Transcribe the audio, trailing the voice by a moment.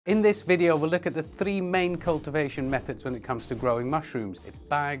In this video, we'll look at the three main cultivation methods when it comes to growing mushrooms. It's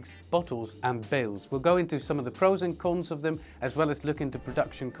bags, bottles, and bales. We'll go into some of the pros and cons of them, as well as look into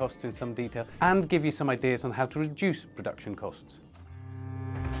production costs in some detail, and give you some ideas on how to reduce production costs.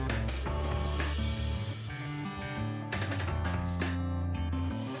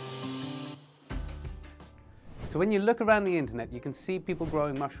 So when you look around the internet, you can see people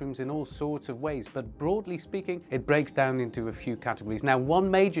growing mushrooms in all sorts of ways, but broadly speaking, it breaks down into a few categories. Now,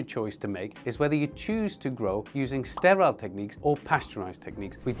 one major choice to make is whether you choose to grow using sterile techniques or pasteurized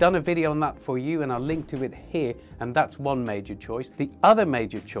techniques. We've done a video on that for you, and I'll link to it here, and that's one major choice. The other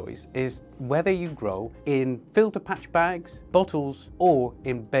major choice is whether you grow in filter patch bags, bottles, or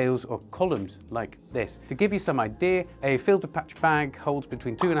in bales or columns like this. To give you some idea, a filter patch bag holds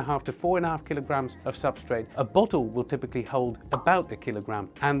between 2.5 to 4.5 kilograms of substrate. A bottle will typically hold about a kilogram,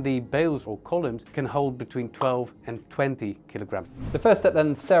 and the bales or columns can hold between 12 and 20 kilograms. So first up then,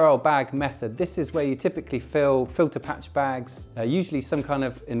 the sterile bag method. This is where you typically fill filter patch bags, usually some kind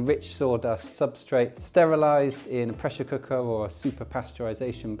of enriched sawdust substrate, sterilized in a pressure cooker or a super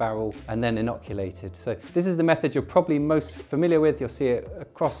pasteurization barrel, and then inoculated. So this is the method you're probably most familiar with. You'll see it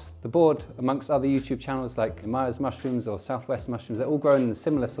across the board amongst other YouTube channels like Myers mushrooms or Southwest mushrooms. They're all grown in a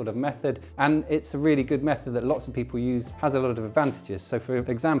similar sort of method, and it's a really good method that lots of people use, has a lot of advantages. So for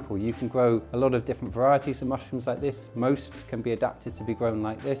example, you can grow a lot of different varieties of mushrooms like this. Most can be adapted to be grown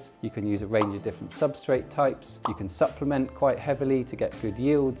like this. You can use a range of different substrate types. You can supplement quite heavily to get good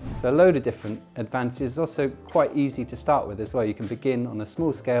yields. So a load of different advantages. It's also quite easy to start with as well. You can begin on a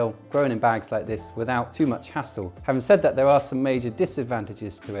small scale, growing in bags like this without too much hassle. Having said that, there are some major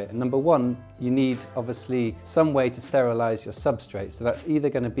disadvantages to it. And number one, you need obviously some way to sterilize your substrate. So that's either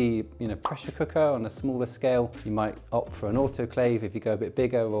going to be pressure cooker on a smaller scale. You might opt for an autoclave if you go a bit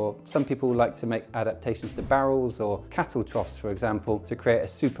bigger, or some people like to make adaptations to barrels or cattle troughs, for example, to create a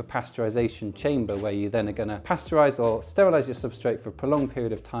super pasteurization chamber where you then are going to pasteurize or sterilize your substrate for a prolonged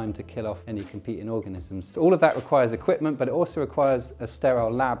period of time to kill off any competing organisms. So all of that requires equipment, but it also requires a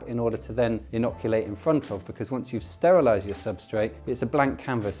sterile lab in order to then inoculate in front of, because once you've sterilized your substrate, it's a blank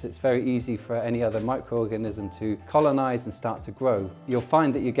canvas. It's very easy for any other microorganism to colonize and start to grow. You'll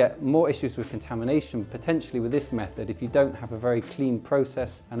find that you get more issues with contamination potentially with this method if you don't have a very clean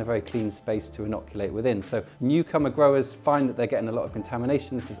process and a very clean space to inoculate within. So newcomer growers find that they're getting a lot of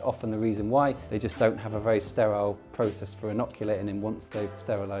contamination. This is often the reason why. They just don't have a very sterile process for inoculating in once they've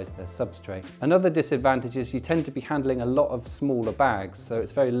sterilized their substrate. Another disadvantage is you tend to be handling a lot of smaller bags, so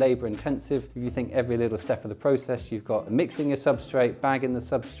it's very labor intensive. If you think every little step of the process, you've got mixing your substrate, bagging the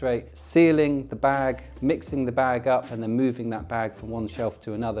substrate, sealing the bag, mixing the bag up, and then moving that bag from one shelf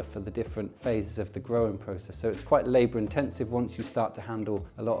to another for the different phases of the growing process. So it's quite labor intensive once you start to handle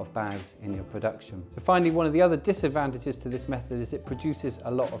a lot of bags in your production. So finally, one of the other disadvantages to this method is it produces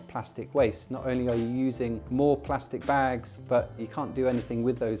a lot of plastic waste. Not only are you using more plastic bags, but you can't do anything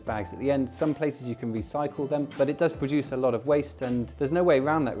with those bags at the end. Some places you can recycle them, but it does produce a lot of waste, and there's no way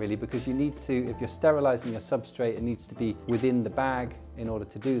around that really, because you need to, if you're sterilizing your substrate, it needs to be within the bag in order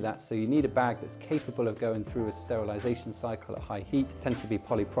to do that. So you need a bag that's capable of going through a sterilization cycle at high heat. It tends to be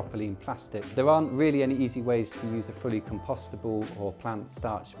polypropylene plastic. There aren't really any easy ways to use a fully compostable or plant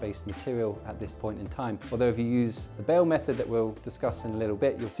starch based material at this point in time. Although if you use the Bale method that we'll discuss in a little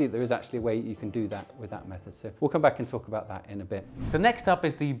bit, you'll see that there is actually a way you can do that with that method. So we'll come back and talk about that in a bit. So next up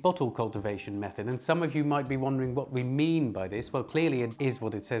is the bottle cultivation method, and some of you might be wondering what we mean by this. Well, clearly it is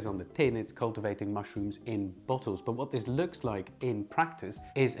what it says on the tin. It's cultivating mushrooms in bottles, but what this looks like in practice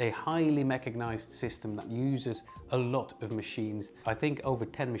is a highly mechanized system that uses a lot of machines. I think over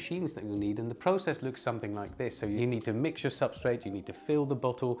 10 machines that you'll need, and the process looks something like this. So you need to mix your substrate, you need to fill the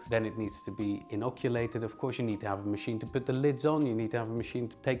bottle, then it needs to be inoculated. Of course, you need to have a machine to put the lids on, you need to have a machine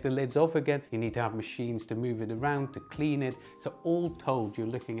to take the lids off again, you need to have machines to move it around, to clean it. So all told, you're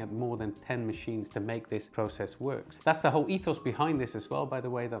looking at more than 10 machines to make this process work. That's the whole ethos behind this as well, by the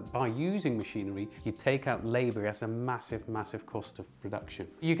way, that by using machinery, you take out labor as a massive, massive cost of production.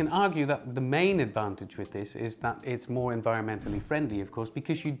 You can argue that the main advantage with this is that it's more environmentally friendly, of course,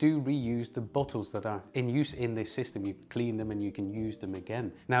 because you do reuse the bottles that are in use in this system. You clean them and you can use them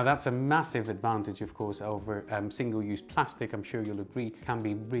again. Now that's a massive advantage, of course, over single-use plastic. I'm sure you'll agree can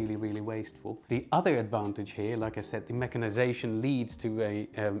be really, really wasteful. The other advantage here, like I said, the mechanization leads to a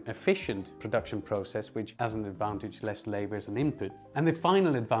efficient production process, which has an advantage, less labor as an input. And the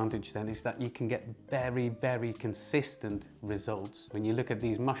final advantage then is that you can get very, very consistent results bottles. When you look at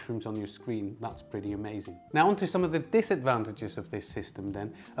these mushrooms on your screen, that's pretty amazing. Now onto some of the disadvantages of this system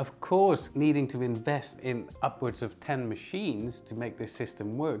then. Of course, needing to invest in upwards of 10 machines to make this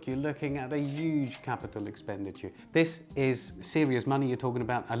system work, you're looking at a huge capital expenditure. This is serious money you're talking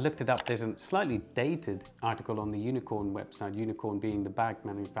about. I looked it up. There's a slightly dated article on the Unicorn website, Unicorn being the bag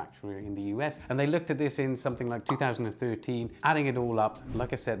manufacturer in the US, and they looked at this in something like 2013, adding it all up.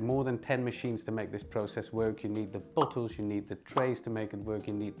 Like I said, more than 10 machines to make this process work. You need the bottles, you need the trays to make it work,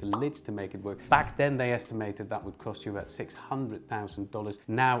 you need the lids to make it work. Back then they estimated that would cost you about $600,000.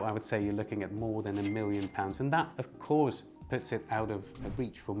 Now I would say you're looking at more than £1 million, and that of course puts it out of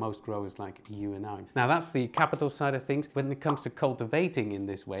reach for most growers like you and I. Now that's the capital side of things. When it comes to cultivating in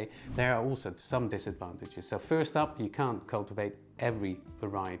this way, there are also some disadvantages. So first up, you can't cultivate every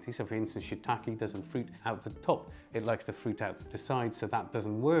variety. So for instance, shiitake doesn't fruit out the top. It likes to fruit out the sides, so that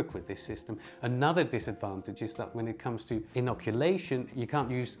doesn't work with this system. Another disadvantage is that when it comes to inoculation, you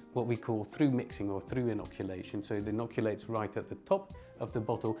can't use what we call through mixing or through inoculation. So it inoculates right at the top of the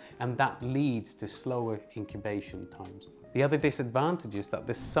bottle, and that leads to slower incubation times. The other disadvantage is that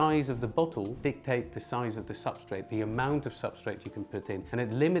the size of the bottle dictates the size of the substrate, the amount of substrate you can put in, and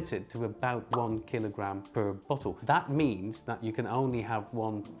it limits it to about 1 kilogram per bottle. That means that you can only have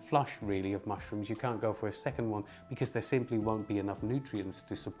one flush really of mushrooms. You can't go for a second one because there simply won't be enough nutrients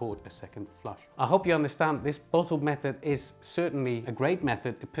to support a second flush. I hope you understand this bottle method is certainly a great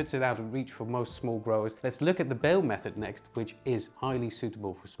method. It puts it out of reach for most small growers. Let's look at the Bale method next, which is highly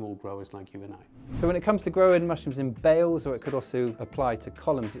suitable for small growers like you and I. So when it comes to growing mushrooms in bales, or it could also apply to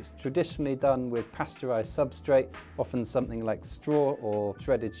columns, it's traditionally done with pasteurized substrate, often something like straw or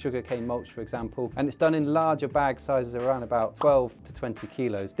shredded sugarcane mulch, for example, and it's done in larger bag sizes around about 12 to 20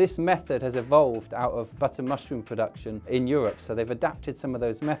 kilos. This method has evolved out of butter mushroom production in Europe, so they've adapted some of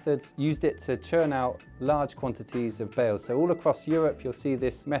those methods, used it to churn out large quantities of bales. So all across Europe, you'll see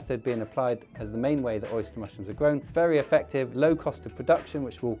this method being applied as the main way that oyster mushrooms are grown. Very effective, low cost of production,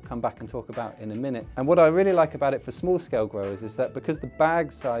 which we'll come back and talk about in a minute. And what I really like about it for small scale growers is that because the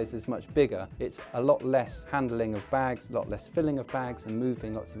bag size is much bigger, it's a lot less handling of bags, a lot less filling of bags and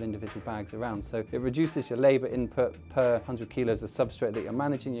moving lots of individual bags around. So it reduces your labor input per 100 kilos of substrate that you're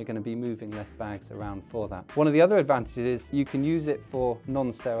managing. You're going to be moving less bags around for that. One of the other advantages is you can use it for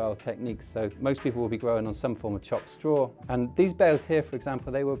non-sterile techniques. So most people will be growing on some form of chopped straw. And these bales here, for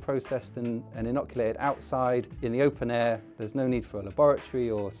example, they were processed and inoculated outside in the open air. There's no need for a laboratory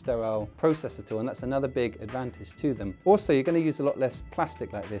or sterile process at all, and that's another big advantage to them. Also, you're going to use a lot less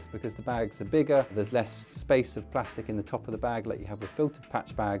plastic like this because the bags are bigger. There's less space of plastic in the top of the bag like you have with filter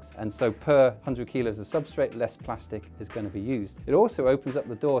patch bags, and so per 100 kilos of substrate, less plastic is going to be used. It also opens up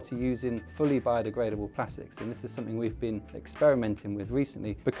the door to using fully biodegradable plastics, and this is something we've been experimenting with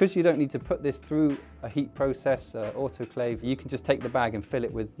recently. Because you don't need to put this through a heat process, autoclave, you can just take the bag and fill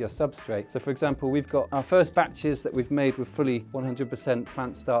it with your substrate. So for example, we've got our first batches that we've made with fully 100%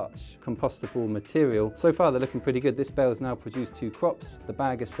 plant starch compostable material. So far they're looking pretty good. This bale has now produced 2 crops. The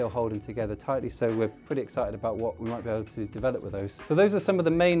bag is still holding together tightly, so we're pretty excited about what we might be able to develop with those. So those are some of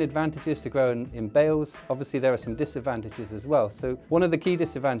the main advantages to growing in bales. Obviously there are some disadvantages as well. So one of the key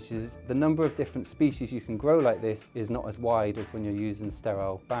disadvantages is the number of different species you can grow like this is not as wide as when you're using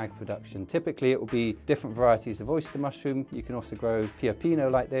sterile bag production. Typically it will be different varieties of oyster mushroom. You can also grow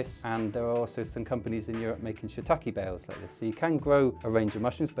Pioppino like this, and there are also some companies in Europe making shiitake bales like this. So you can grow a range of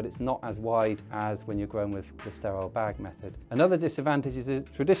mushrooms, but it's not as wide as when you're growing with the sterile bag method. Another disadvantage is it's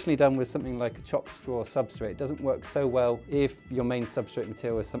traditionally done with something like a chopped straw substrate. It doesn't work so well if your main substrate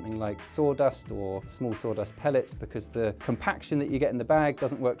material is something like sawdust or small sawdust pellets, because the compaction that you get in the bag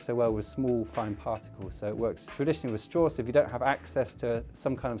doesn't work so well with small fine particles. So it works traditionally with straw. So if you don't have access to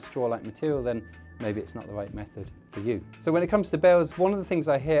some kind of straw-like material, then maybe it's not the right method for you. So when it comes to bales, one of the things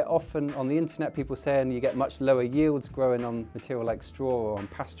I hear often on the internet, people saying you get much lower yields growing on material like straw or on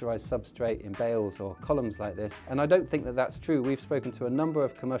pasteurized substrate in bales or columns like this. And I don't think that that's true. We've spoken to a number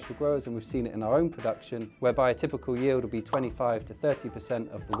of commercial growers and we've seen it in our own production, whereby a typical yield will be 25 to 30%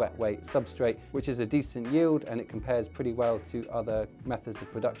 of the wet weight substrate, which is a decent yield, and it compares pretty well to other methods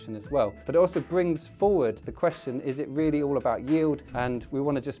of production as well. But it also brings forward the question, is it really all about yield? And we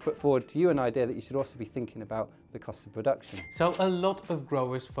want to just put forward to you an idea that you should also be thinking about the cost of production. So a lot of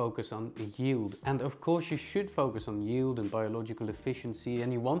growers focus on yield, and of course you should focus on yield and biological efficiency,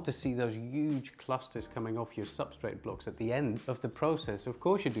 and you want to see those huge clusters coming off your substrate blocks at the end of the process. Of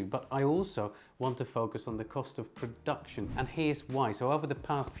course you do, but I also want to focus on the cost of production, and here's why. So over the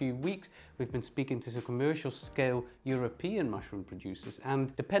past few weeks we've been speaking to some commercial scale European mushroom producers,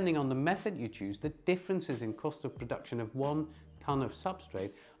 and depending on the method you choose, the differences in cost of production of 1 ton of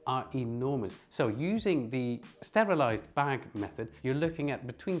substrate are enormous. So using the sterilized bag method, you're looking at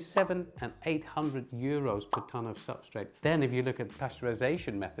between 700 and 800 euros per ton of substrate. Then if you look at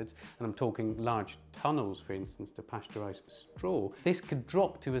pasteurization methods, and I'm talking large tunnels, for instance, to pasteurize straw, this could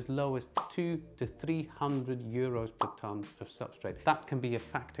drop to as low as 200 to 300 euros per ton of substrate. That can be a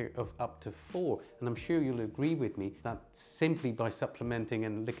factor of up to 4, and I'm sure you'll agree with me that simply by supplementing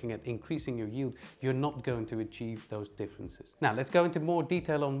and looking at increasing your yield, you're not going to achieve those differences. Now let's go into more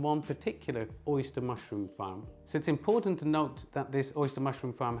detail on one particular oyster mushroom farm. So it's important to note that this oyster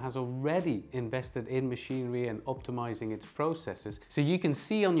mushroom farm has already invested in machinery and optimizing its processes. So you can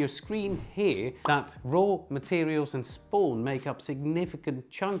see on your screen here that raw materials and spawn make up significant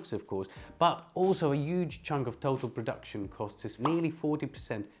chunks, of course, but also a huge chunk of total production costs is nearly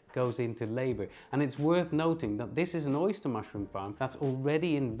 40% goes into labor. And it's worth noting that this is an oyster mushroom farm that's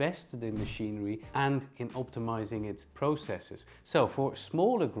already invested in machinery and in optimizing its processes. So for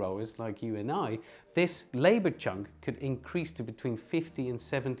smaller growers like you and I, this labor chunk could increase to between 50 and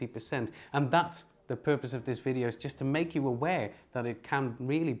 70%. And that's the purpose of this video, is just to make you aware that it can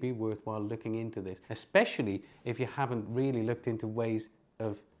really be worthwhile looking into this, especially if you haven't really looked into ways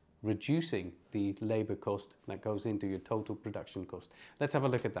of reducing the labor cost that goes into your total production cost. Let's have a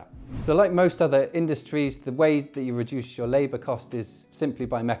look at that. So like most other industries, the way that you reduce your labor cost is simply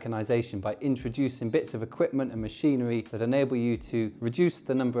by mechanization, by introducing bits of equipment and machinery that enable you to reduce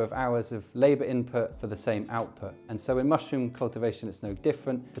the number of hours of labor input for the same output. And so in mushroom cultivation, it's no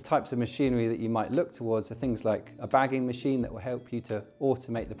different. The types of machinery that you might look towards are things like a bagging machine that will help you to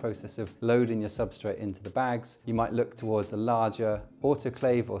automate the process of loading your substrate into the bags. You might look towards a larger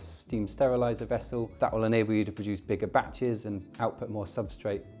autoclave or steam sterilizer vessel that will enable you to produce bigger batches and output more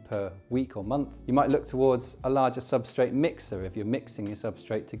substrate per week or month. You might look towards a larger substrate mixer. If you're mixing your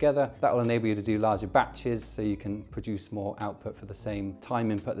substrate together, that will enable you to do larger batches so you can produce more output for the same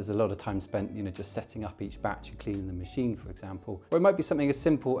time input. There's a lot of time spent, just setting up each batch and cleaning the machine, for example. Or it might be something as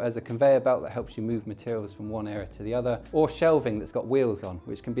simple as a conveyor belt that helps you move materials from one area to the other, or shelving that's got wheels on,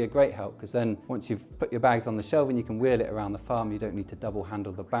 which can be a great help, because then once you've put your bags on the shelving, you can wheel it around the farm. You don't need to double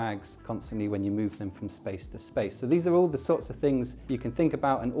handle the bags constantly when you move them from space to space. So these are all the sorts of things you can think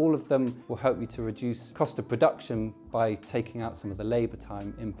about, and all of them will help you to reduce cost of production by taking out some of the labor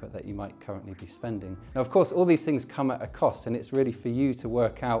time input that you might currently be spending. Now, of course, all these things come at a cost, and it's really for you to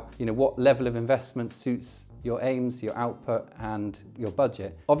work out, what level of investment suits your aims, your output, and your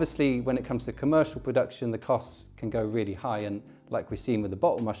budget. Obviously, when it comes to commercial production, the costs can go really high, and like we've seen with the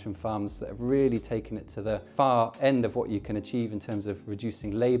bottle mushroom farms that have really taken it to the far end of what you can achieve in terms of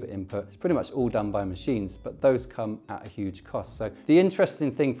reducing labor input. It's pretty much all done by machines, but those come at a huge cost. So the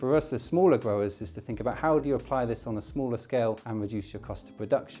interesting thing for us as smaller growers is to think about how do you apply this on a smaller scale and reduce your cost of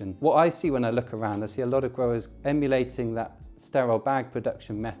production. What I see when I look around, I see a lot of growers emulating that sterile bag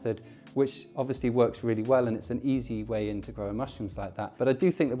production method, which obviously works really well, and it's an easy way in to grow mushrooms like that. But I do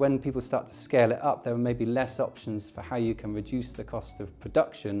think that when people start to scale it up, there may be less options for how you can reduce the cost of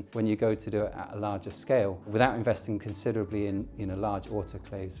production when you go to do it at a larger scale, without investing considerably in large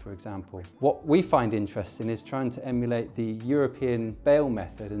autoclaves, for example. What we find interesting is trying to emulate the European Bale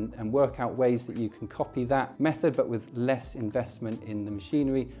Method and work out ways that you can copy that method, but with less investment in the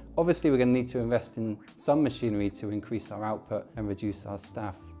machinery. Obviously, we're going to need to invest in some machinery to increase our output and reduce our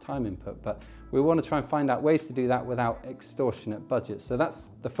staff time input, but we want to try and find out ways to do that without extortionate budgets. So that's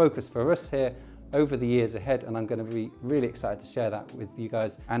the focus for us here over the years ahead, and I'm going to be really excited to share that with you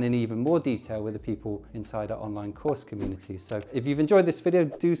guys and in even more detail with the people inside our online course community. So if you've enjoyed this video,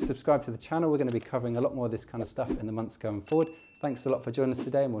 do subscribe to the channel. We're going to be covering a lot more of this kind of stuff in the months going forward. Thanks a lot for joining us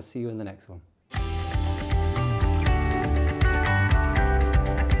today, and we'll see you in the next one.